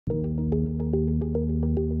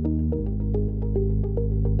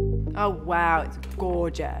Oh wow, it's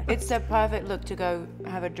gorgeous. It's the perfect look to go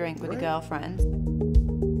have a drink with a girlfriend.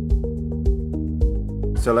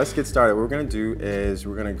 So let's get started. What we're gonna do is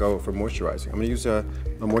we're gonna go for moisturizing. I'm gonna use a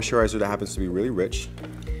moisturizer that happens to be really rich.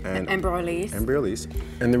 And Embryolisse.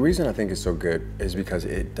 And the reason I think it's so good is because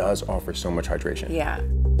it does offer so much hydration. Yeah.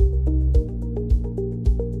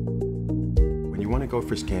 When you wanna go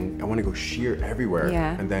for skin, I wanna go sheer everywhere.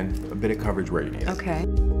 Yeah. And then a bit of coverage where you need it. Okay.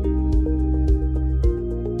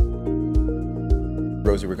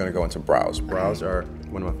 Rosie, we're gonna go into brows. Brows are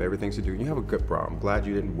one of my favorite things to do. You have a good brow. I'm glad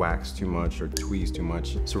you didn't wax too much or tweeze too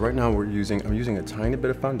much. So right now I'm using a tiny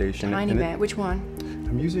bit of foundation. Tiny bit, which one?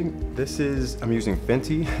 I'm using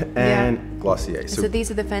Fenty and Glossier. So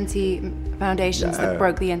these are the Fenty foundations that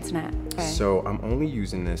broke the internet. Okay. So I'm only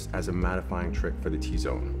using this as a mattifying trick for the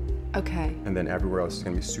T-zone. Okay. And then everywhere else is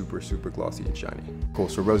gonna be super, super glossy and shiny. Cool,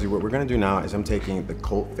 so Rosie, what we're gonna do now is I'm taking the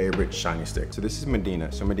cult favorite shiny stick. So this is Medina.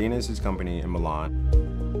 So Medina is his company in Milan.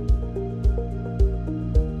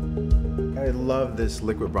 I love this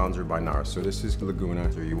liquid bronzer by NARS. So this is Laguna.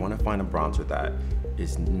 So you wanna find a bronzer that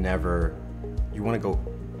is never, you wanna go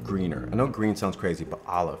greener. I know green sounds crazy, but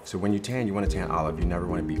olive. So when you tan, you wanna tan olive. You never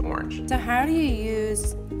wanna be orange. So how do you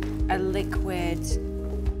use a liquid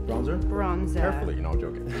bronzer? Carefully, you know, I'm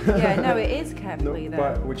joking. Yeah, no, it is carefully though.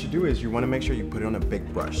 But what you do is you wanna make sure you put it on a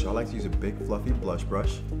big brush. So I like to use a big fluffy blush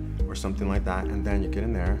brush or something like that, and then you get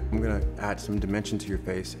in there. I'm gonna add some dimension to your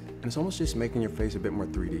face, and it's almost just making your face a bit more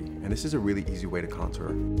 3D. And this is a really easy way to contour.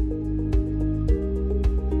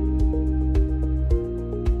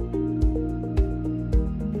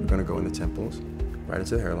 We're gonna go in the temples, right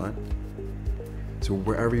into the hairline. So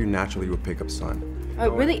wherever you naturally would pick up sun. Oh,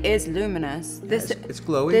 it really is luminous. It's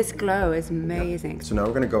glowy. This glow is amazing. Yeah. So now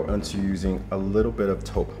we're gonna go into using a little bit of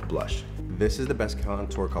taupe blush. This is the best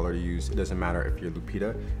contour color to use. It doesn't matter if you're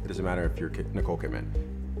Lupita, it doesn't matter if you're Nicole Kidman.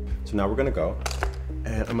 So now we're gonna go,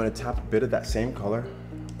 and I'm gonna tap a bit of that same color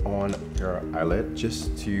on your eyelid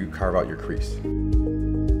just to carve out your crease.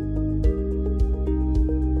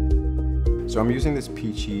 So I'm using this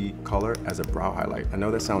peachy color as a brow highlight. I know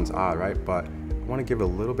that sounds odd, right? But I wanna give it a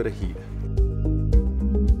little bit of heat.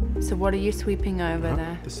 So what are you sweeping over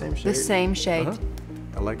there? The same shade. The same shade.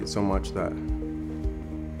 I like it so much that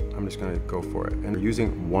I'm just gonna go for it. And we're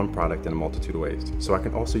using one product in a multitude of ways. So I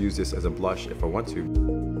can also use this as a blush if I want to.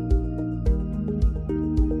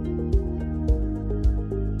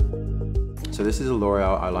 So this is a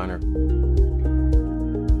L'Oreal eyeliner.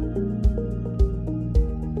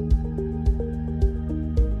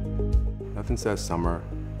 Nothing says summer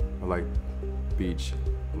or like beach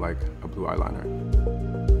like a blue eyeliner.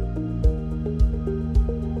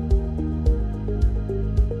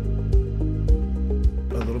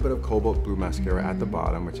 A little bit of cobalt blue mascara at the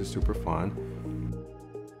bottom, which is super fun.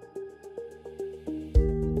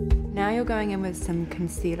 Now you're going in with some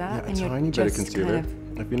concealer, and a tiny bit of concealer.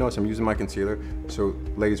 If you notice, I'm using my concealer. So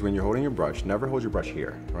ladies, when you're holding your brush, never hold your brush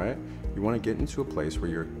here, right? You want to get into a place where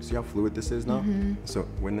you're, see how fluid this is now? So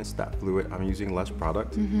when it's that fluid, I'm using less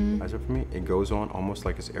product. As for me, it goes on almost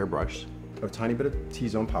like it's airbrushed. A tiny bit of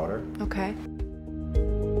T-zone powder. Okay.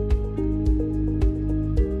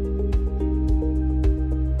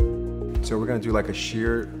 So we're gonna do like a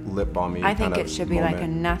sheer lip balmy. I think it should be like a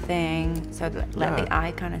nothing, so that let the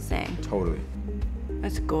eye kind of sing. Totally.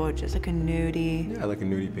 It's gorgeous, like a nudie. Yeah, like a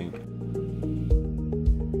nudie pink.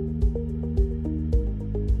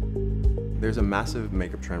 There's a massive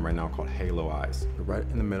makeup trend right now called halo eyes. Right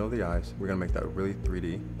in the middle of the eyes, we're gonna make that really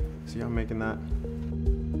 3D. See how I'm making that?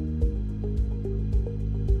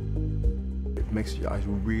 It makes your eyes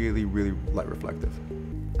really, really light reflective.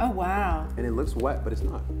 Oh, wow. And it looks wet, but it's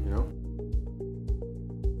not, you know?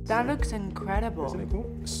 That looks incredible. Isn't it cool?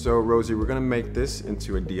 So Rosie, we're gonna make this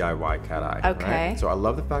into a DIY cat eye. Okay. Right? So I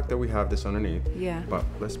love the fact that we have this underneath. Yeah. But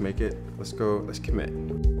let's make it, let's commit.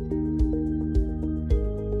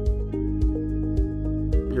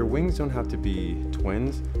 Your wings don't have to be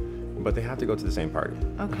twins, but they have to go to the same party.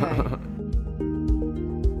 Okay.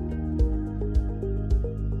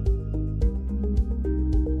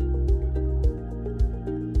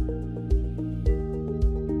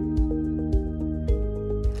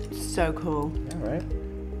 So cool. Yeah, right?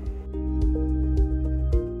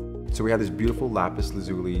 So we have this beautiful lapis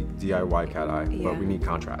lazuli DIY cat eye, but we need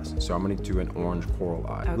contrast. So I'm gonna do an orange coral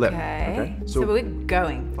eye. Lip, okay? So we're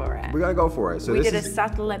going for it. We gotta go for it. So we did a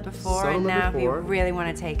subtle lip before, and now we really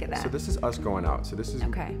want to take it there. So this is us going out. So this is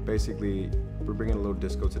basically, we're bringing a little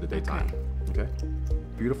disco to the daytime, okay?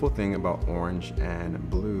 Beautiful thing about orange and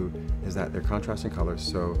blue is that they're contrasting colors,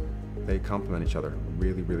 so they complement each other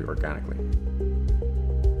really, really organically.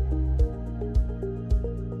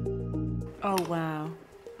 Oh, wow.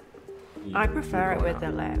 I prefer it with the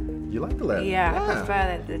lip. You like the lip? Yeah, I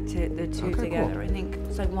prefer the two Okay, together. cool. I think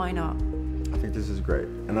it's like, why not? I think this is great.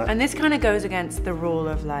 And this kind of goes against the rule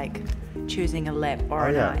of like choosing a lip or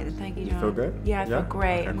an eye. Thank you, John. You feel good? Yeah, I feel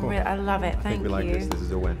great. Okay, cool. I love it. Thank you. I think we like this. This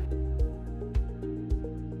is a win.